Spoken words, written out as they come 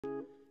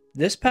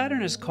This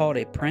pattern is called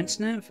a Prince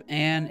nymph,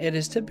 and it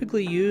is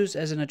typically used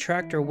as an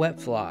attractor wet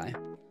fly.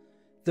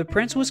 The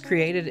Prince was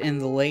created in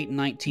the late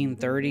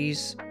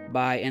 1930s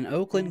by an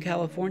Oakland,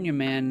 California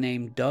man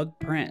named Doug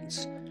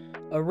Prince.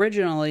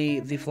 Originally,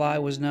 the fly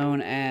was known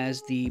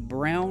as the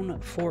brown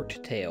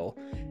forked tail,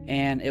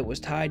 and it was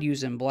tied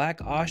using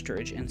black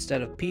ostrich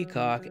instead of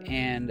peacock,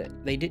 and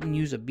they didn't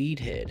use a bead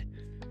head.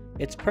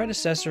 Its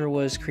predecessor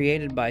was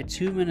created by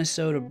two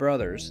Minnesota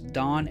brothers,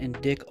 Don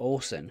and Dick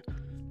Olson.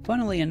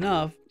 Funnily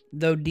enough,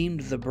 though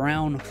deemed the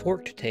brown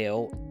forked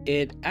tail,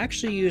 it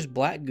actually used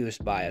black goose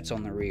biots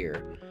on the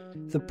rear.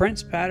 The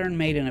Prince pattern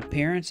made an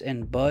appearance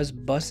in Buzz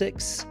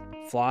Bussick's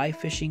fly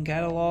fishing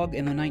catalog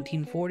in the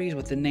 1940s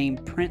with the name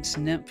Prince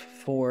Nymph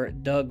for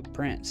Doug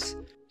Prince.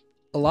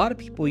 A lot of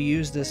people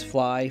use this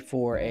fly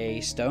for a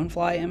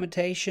stonefly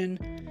imitation,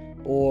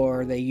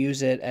 or they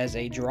use it as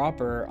a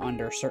dropper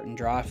under certain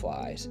dry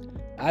flies.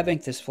 I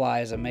think this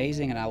fly is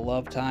amazing and I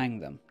love tying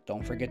them.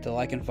 Don't forget to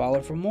like and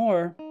follow for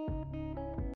more.